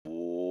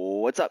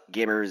What's up,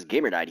 gamers?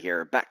 GamerDied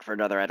here, back for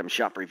another item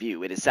shop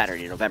review. It is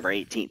Saturday, November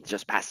 18th,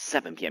 just past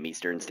 7 p.m.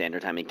 Eastern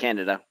Standard Time in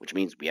Canada, which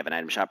means we have an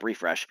item shop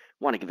refresh.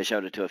 Want to give a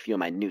shout out to a few of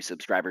my new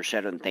subscribers.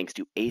 Shout out and thanks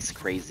to Ace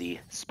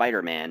Crazy,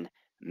 Spider-Man,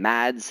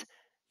 Mads,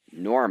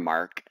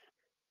 Normark,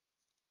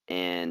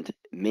 and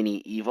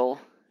Mini Evil.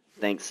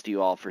 Thanks to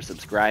you all for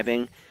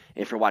subscribing.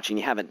 If you're watching and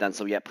you haven't done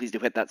so yet, please do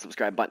hit that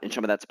subscribe button and show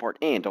me that support.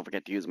 And don't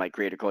forget to use my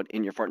creator code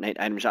in your Fortnite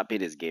item shop.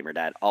 It is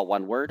GamerDad, all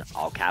one word,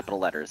 all capital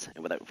letters.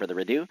 And without further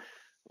ado,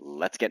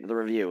 let's get into the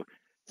review.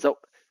 So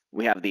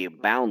we have the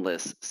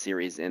Boundless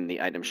series in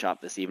the item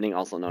shop this evening,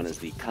 also known as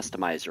the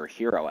Customize Your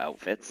Hero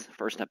outfits.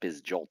 First up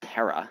is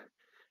Jolterra,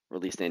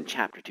 released in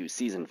Chapter 2,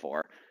 Season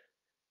 4.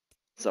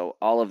 So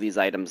all of these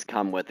items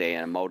come with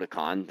an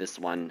emoticon. This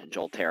one,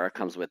 Jolterra,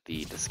 comes with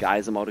the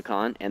Disguise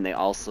emoticon, and they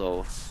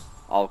also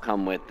all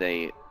come with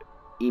a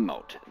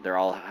emote.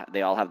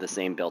 They all have the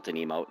same built-in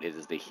emote. It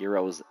is the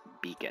Hero's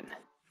Beacon.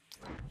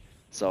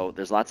 So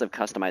there's lots of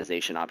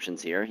customization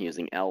options here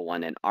using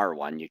L1 and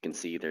R1. You can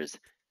see there's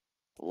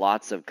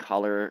lots of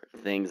color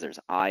things. There's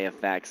eye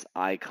effects,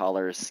 eye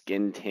color,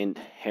 skin tint,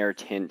 hair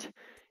tint,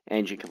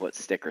 and you can put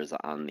stickers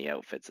on the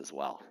outfits as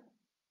well.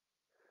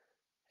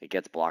 It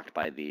gets blocked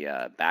by the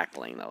back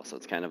bling though, so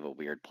it's kind of a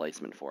weird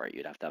placement for it.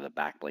 You'd have to have the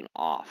back bling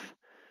off,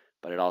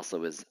 but it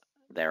also is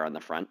there on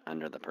the front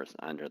under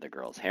the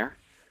girl's hair.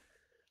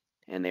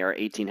 And they are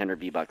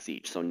 1,800 V-Bucks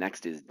each. So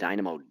next is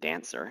Dynamo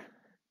Dancer.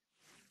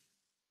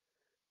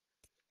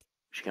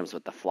 She comes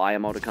with the Fly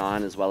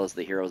emoticon as well as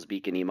the Hero's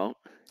Beacon emote.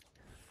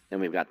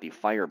 Then we've got the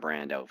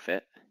Firebrand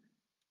outfit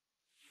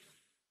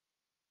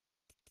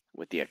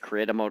with the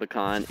Acrid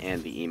emoticon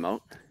and the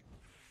emote.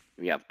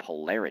 We have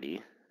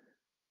Polarity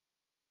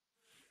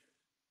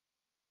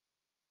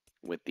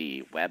with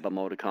the Web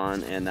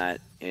emoticon and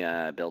that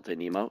built-in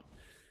emote.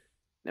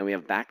 Then we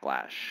have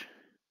Backlash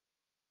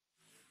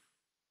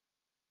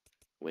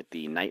with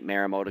the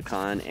Nightmare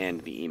emoticon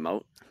and the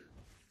emote.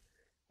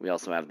 We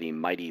also have the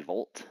Mighty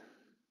Volt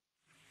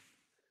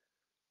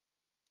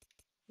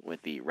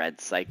with the Red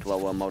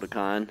Cyclo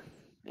emoticon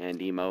and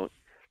emote.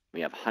 We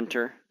have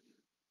Hunter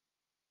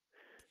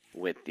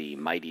with the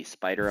Mighty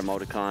Spider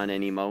emoticon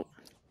and emote.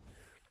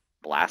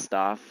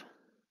 Blastoff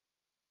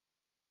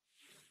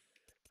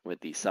with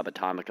the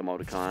Subatomic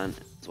emoticon,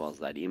 as well as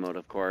that emote,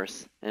 of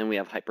course. And we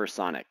have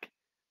Hypersonic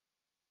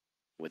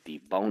with the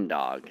Bone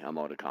Dog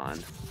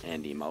emoticon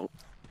and emote.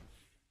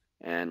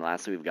 And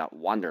lastly, we've got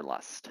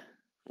Wanderlust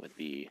with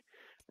the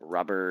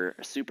Rubber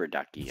Super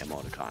Ducky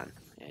emoticon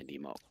and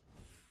emote.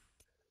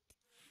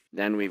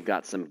 Then we've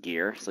got some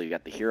gear. So you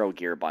got the Hero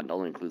Gear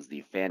bundle, includes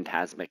the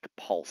Phantasmic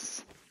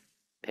Pulse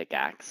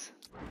pickaxe.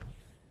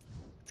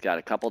 It's got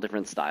a couple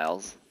different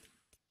styles,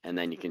 and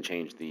then you can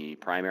change the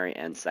primary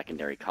and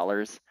secondary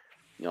colors.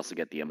 You also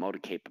get the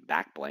Emoticape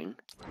back bling,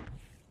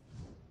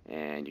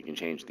 and you can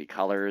change the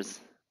colors.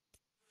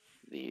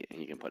 You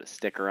can put a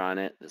sticker on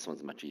it. This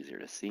one's much easier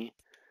to see.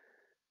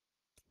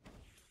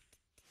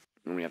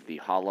 And we have the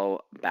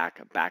Hollow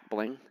back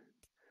bling,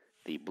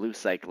 the Blue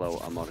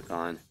Cyclo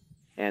emoticon,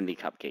 and the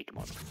Cupcake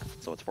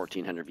emoticon. So it's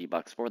 1,400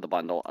 V-Bucks for the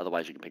bundle.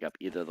 Otherwise, you can pick up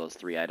either of those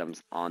three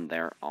items on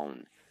their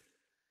own.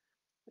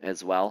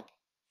 As well,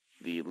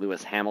 the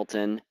Lewis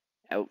Hamilton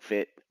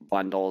outfit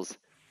bundles,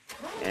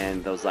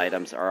 and those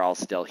items are all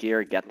still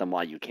here. Get them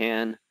while you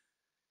can.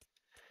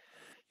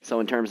 So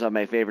in terms of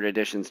my favorite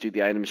additions to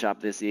the item shop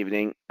this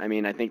evening, I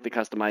mean, I think the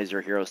Customize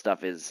Your Hero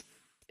stuff is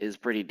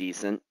pretty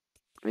decent.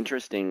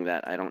 Interesting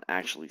that I don't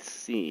actually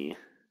see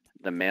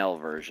the male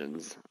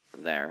versions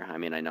there. I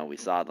mean, I know we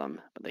saw them,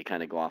 but they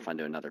kind of go off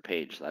onto another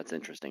page, so that's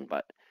interesting.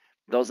 But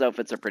those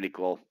outfits are pretty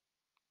cool.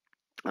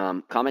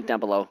 Comment down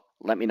below.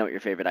 Let me know what your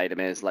favorite item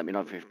is. Let me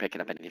know if you're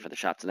picking up anything for the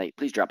shop tonight.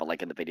 Please drop a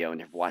like in the video,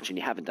 and if you're watching and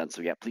you haven't done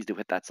so yet, please do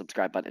hit that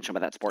subscribe button and show me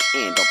that support.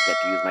 And don't forget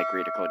to use my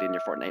creator code in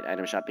your Fortnite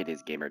item shop. It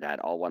is GamerDad,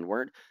 all one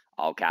word,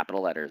 all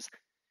capital letters.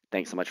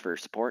 Thanks so much for your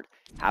support.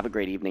 Have a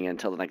great evening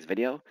until the next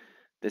video.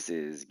 This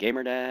is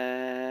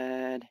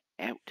GamerDad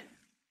out.